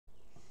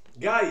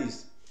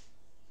Guys,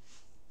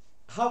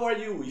 how are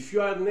you? If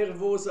you are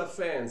Nervosa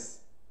fans,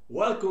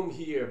 welcome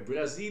here,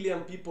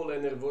 Brazilian people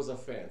and Nervosa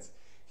fans.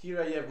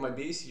 Here I have my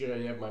bass, here I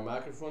have my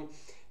microphone,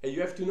 and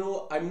you have to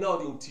know I'm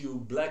not into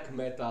black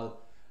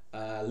metal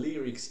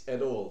lyrics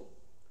at all,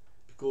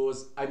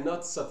 because I'm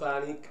not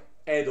satanic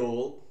at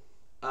all.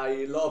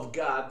 I love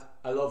God,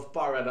 I love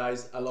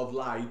paradise, I love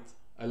light,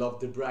 I love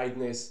the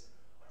brightness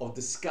of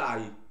the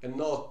sky, and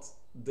not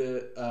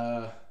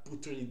the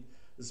putrid,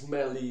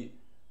 smelly,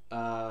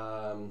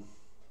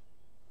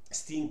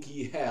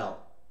 stinky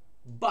hell.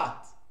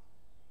 But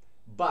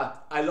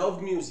I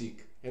love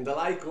music, and I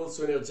like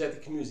also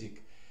energetic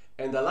music,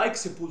 and I like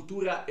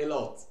Sepultura a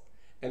lot,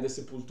 and the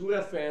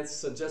Sepultura fans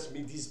suggest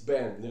me this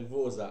band,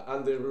 Nervosa,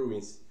 Under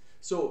Ruins.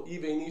 So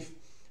even if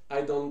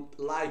I don't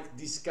like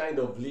this kind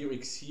of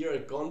lyrics here,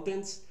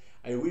 contents,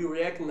 I will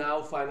react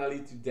now finally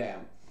to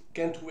them.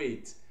 Can't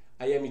wait.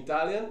 I am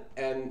Italian,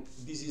 and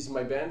this is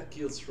my band,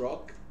 Kills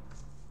Rock,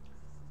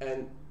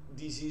 and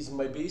this is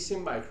my bass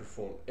and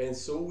microphone, and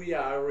so we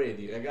are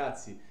ready.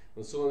 Ragazzi,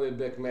 non sono del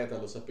black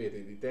metal, lo sapete,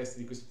 i testi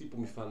di questo tipo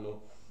mi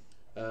fanno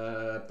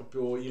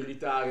proprio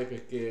irritare,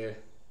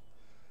 perché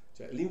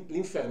cioè,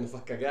 l'inferno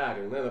fa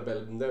cagare, non è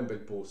un bel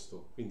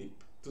posto, quindi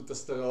tutta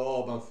sta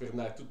roba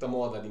infernale, tutta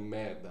moda di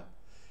merda.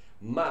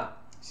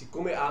 Ma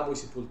siccome amo i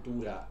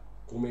Sepoltura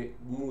come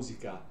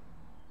musica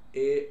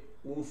e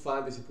un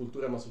fan di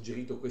Sepoltura mi ha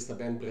suggerito questa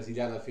band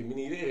brasiliana al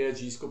femminile,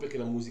 reagisco perché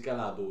la musica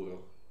la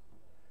adoro.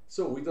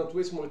 So we don't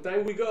waste more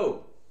time, we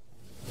go!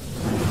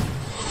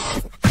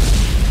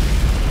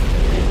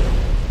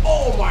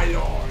 Oh my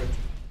lord!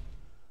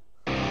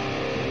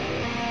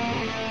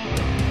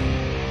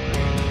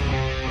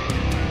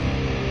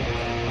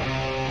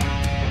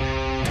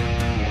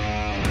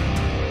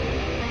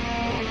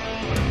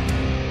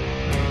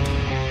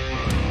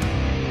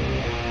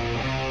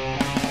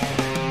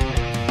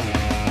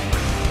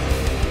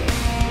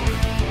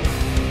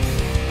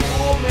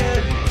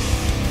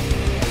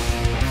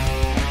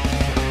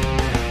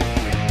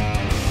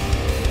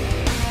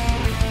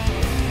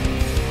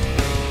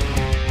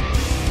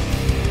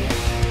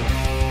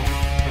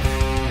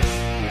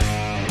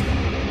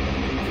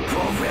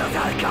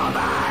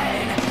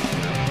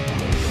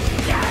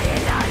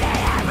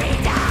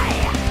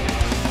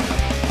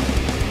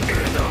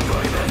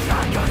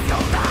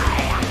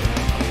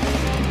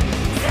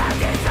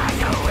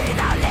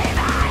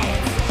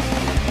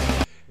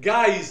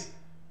 Guys,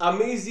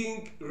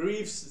 amazing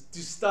riffs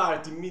to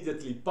start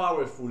immediately,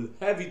 powerful,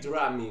 heavy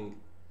drumming,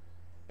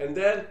 and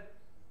then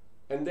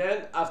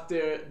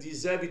after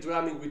this heavy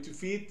drumming with 2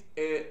 feet,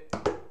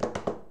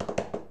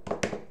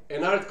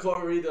 an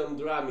hardcore rhythm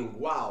drumming.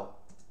 Wow!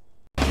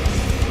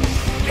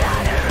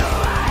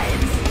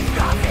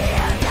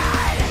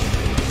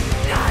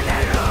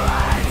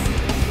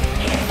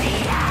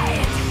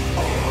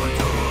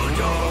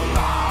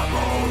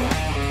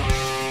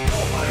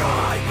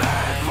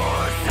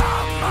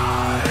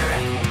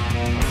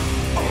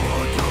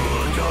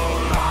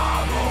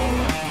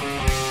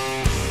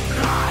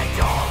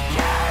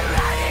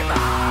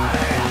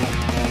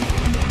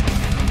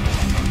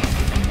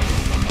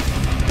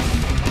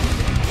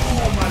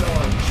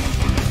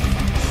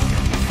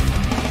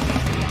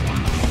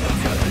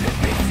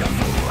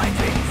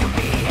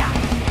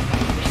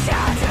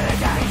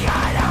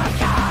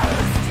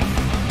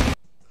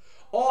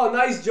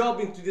 Nice job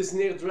into the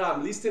snare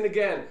drum. Listen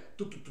again,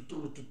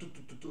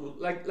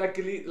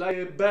 like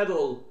a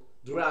battle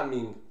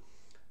drumming,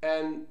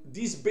 and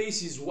this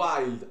bass is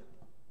wild.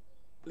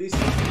 Listen.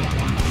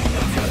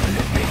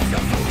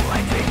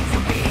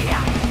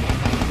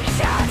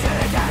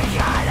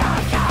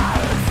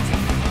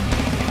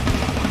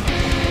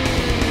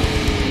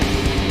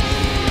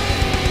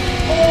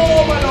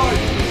 Oh my lord!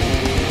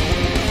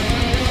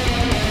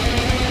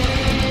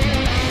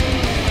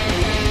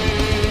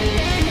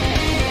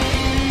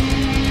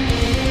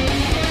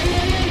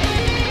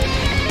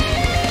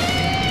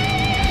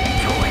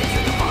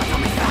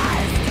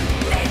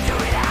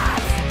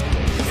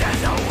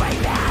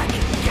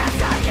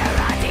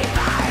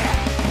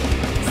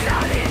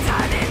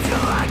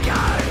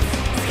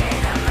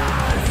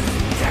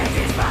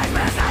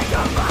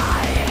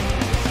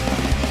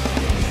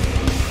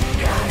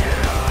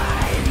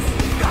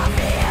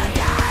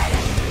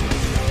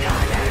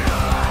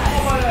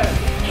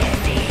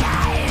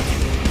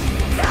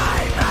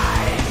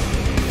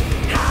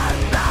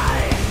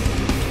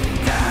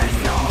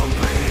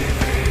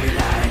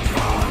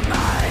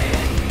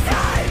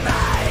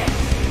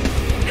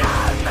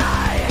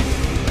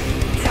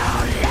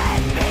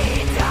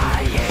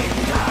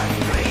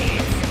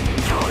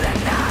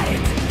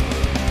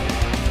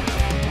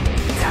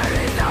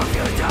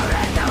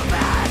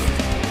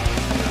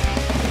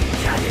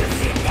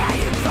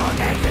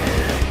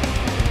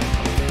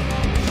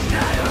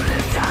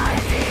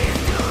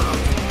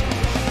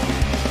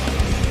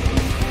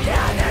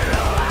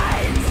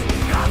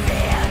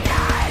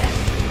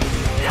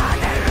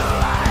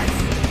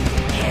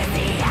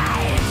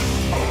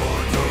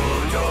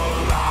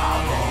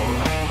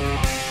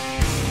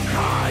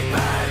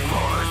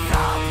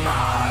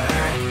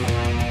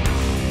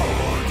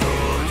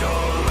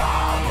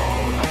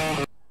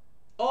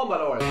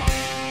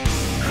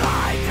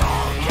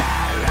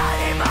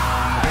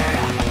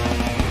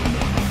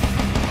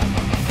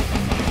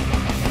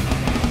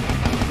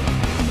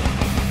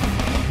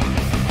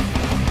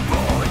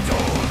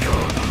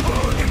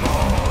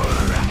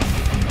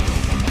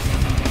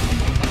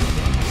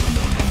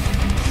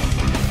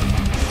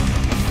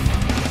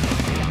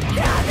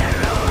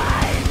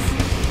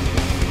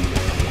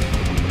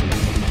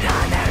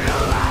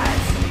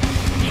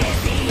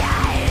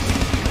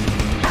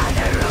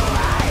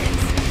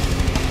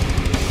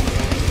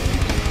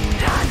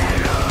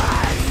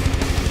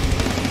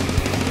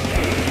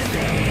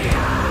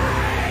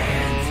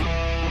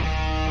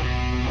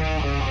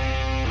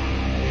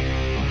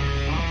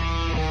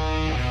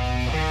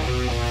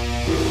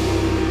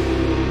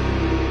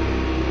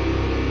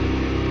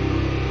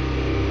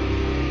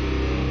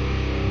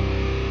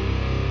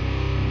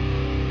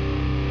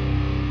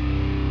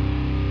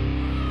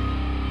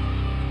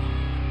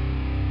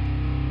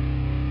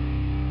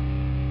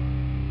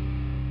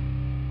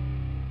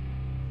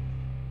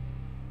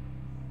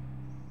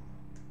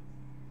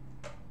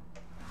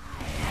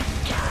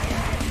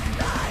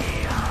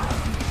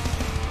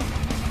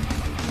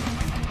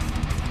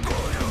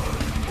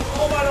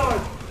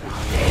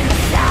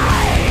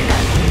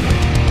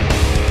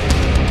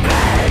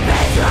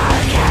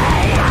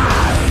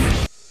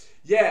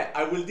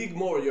 I will dig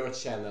more your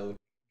channel,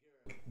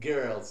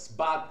 girls,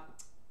 but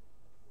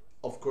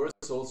of course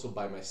also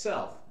by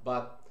myself.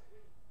 But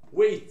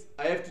wait,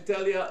 I have to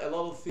tell you a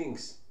lot of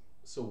things,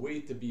 so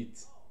wait a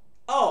bit.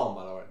 Oh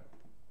my lord,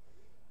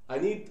 I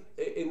need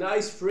a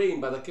nice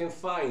frame, but I can't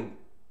find.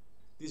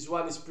 This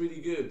one is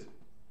pretty good,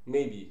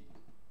 maybe.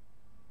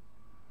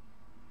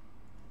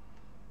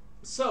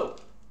 So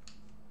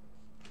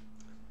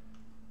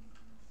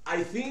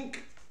I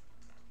think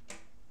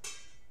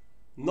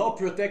no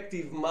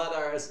protective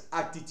mother's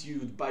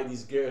attitude by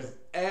these girls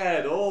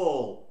at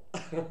all.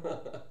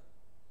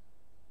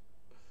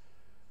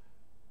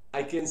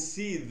 I can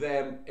see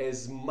them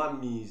as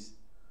mummies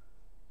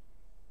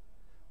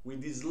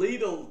with this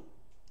little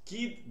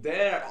kid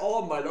there.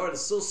 Oh my lord,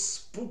 so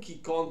spooky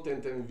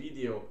content and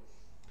video.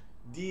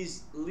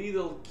 This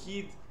little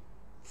kid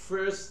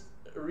first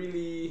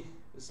really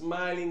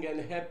smiling and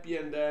happy,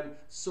 and then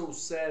so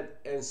sad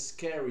and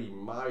scary.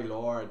 My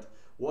lord,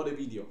 what a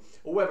video.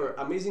 However,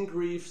 amazing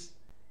riffs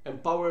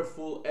and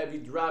powerful heavy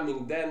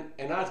drumming, then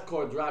an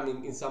hardcore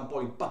drumming in some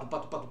point, patu,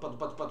 patu, patu, patu,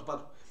 patu, patu,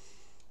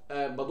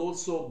 patu. But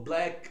also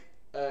black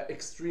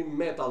extreme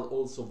metal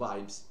also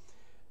vibes.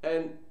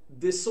 And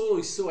the solo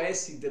is so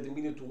acid at the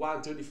minute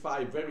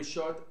 1:35, very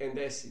short and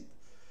acid.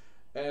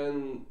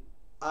 And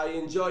I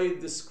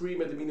enjoyed the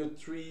scream at the minute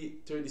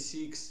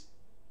 3:36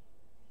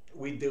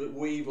 with the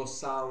wave of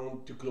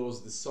sound to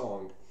close the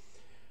song.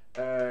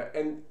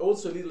 And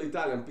also a little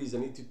Italian, please. I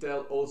need to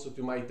tell also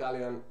to my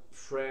Italian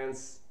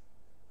friends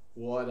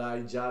what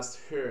I just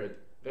heard.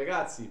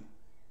 Ragazzi,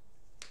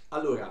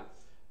 allora,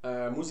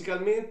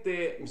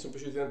 musicalmente mi sono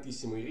piaciuti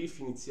tantissimo i riff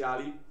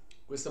iniziali,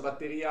 questa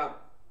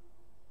batteria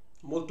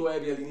molto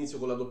heavy all'inizio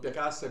con la doppia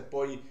cassa e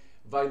poi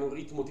va in un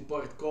ritmo tipo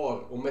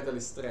hardcore o metal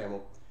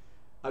estremo.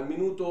 Al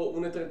minuto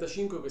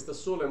 1:35 questa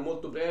solo è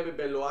molto breve,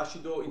 bello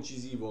acido,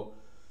 incisivo,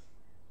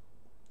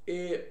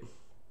 e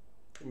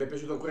mi è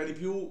piaciuto ancora di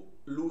più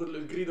l'urlo,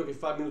 il grido che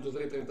fa al minuto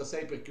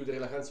 3:36 per chiudere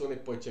la canzone, e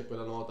poi c'è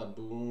quella nota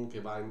boom, che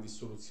va in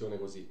dissoluzione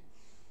così.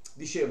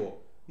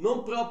 Dicevo,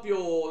 non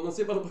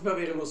sembrano proprio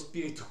avere uno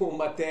spirito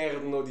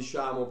materno,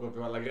 diciamo,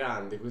 proprio alla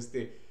grande,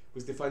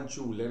 queste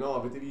fanciulle, no?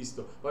 Avete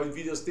visto? Poi il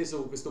video stesso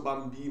con questo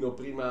bambino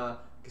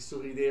prima che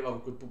sorrideva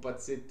con quel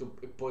pupazzetto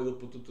e poi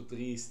dopo tutto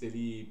triste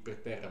lì per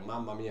terra.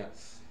 Mamma mia,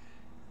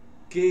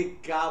 che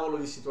cavolo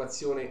di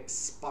situazione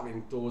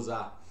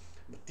spaventosa,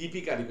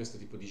 tipica di questo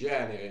tipo di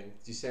genere.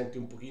 Ci senti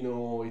un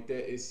pochino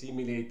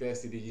simile ai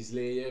testi degli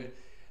Slayer,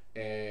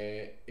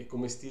 e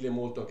come stile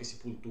molto anche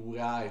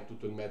Sepultura e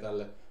tutto il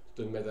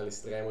metal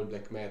estremo, il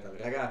black metal.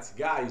 Ragazzi,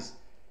 guys,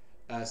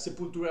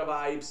 Sepultura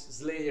vibes,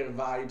 Slayer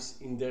vibes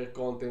in their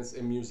contents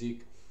and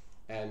music,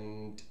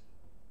 and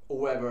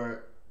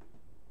however,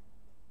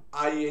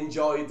 I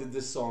enjoyed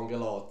the song a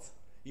lot,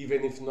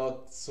 even if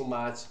not so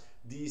much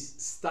this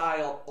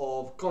style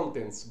of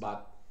contents,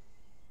 but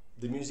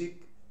the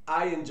music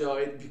I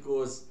enjoyed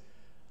because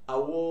I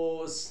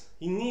was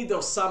in need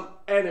of some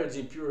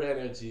energy, pure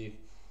energy,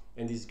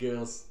 and these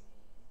girls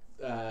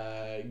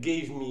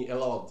gave me a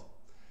lot.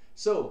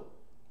 So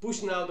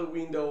push now the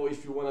window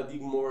if you want to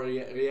dig more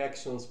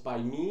reactions by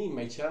me,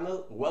 my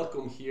channel.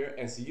 Welcome here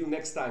and see you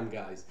next time,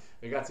 guys.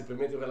 Ragazzi,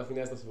 premete per la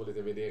finestra se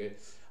volete vedere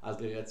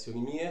altre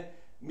reazioni mie.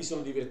 Mi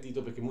sono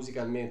divertito perché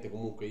musicalmente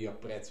comunque io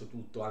apprezzo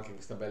tutto, anche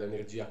questa bella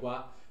energia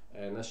qua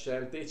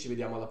nascente. Ci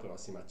vediamo alla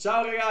prossima.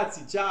 Ciao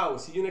ragazzi, ciao,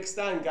 see you next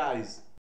time, guys.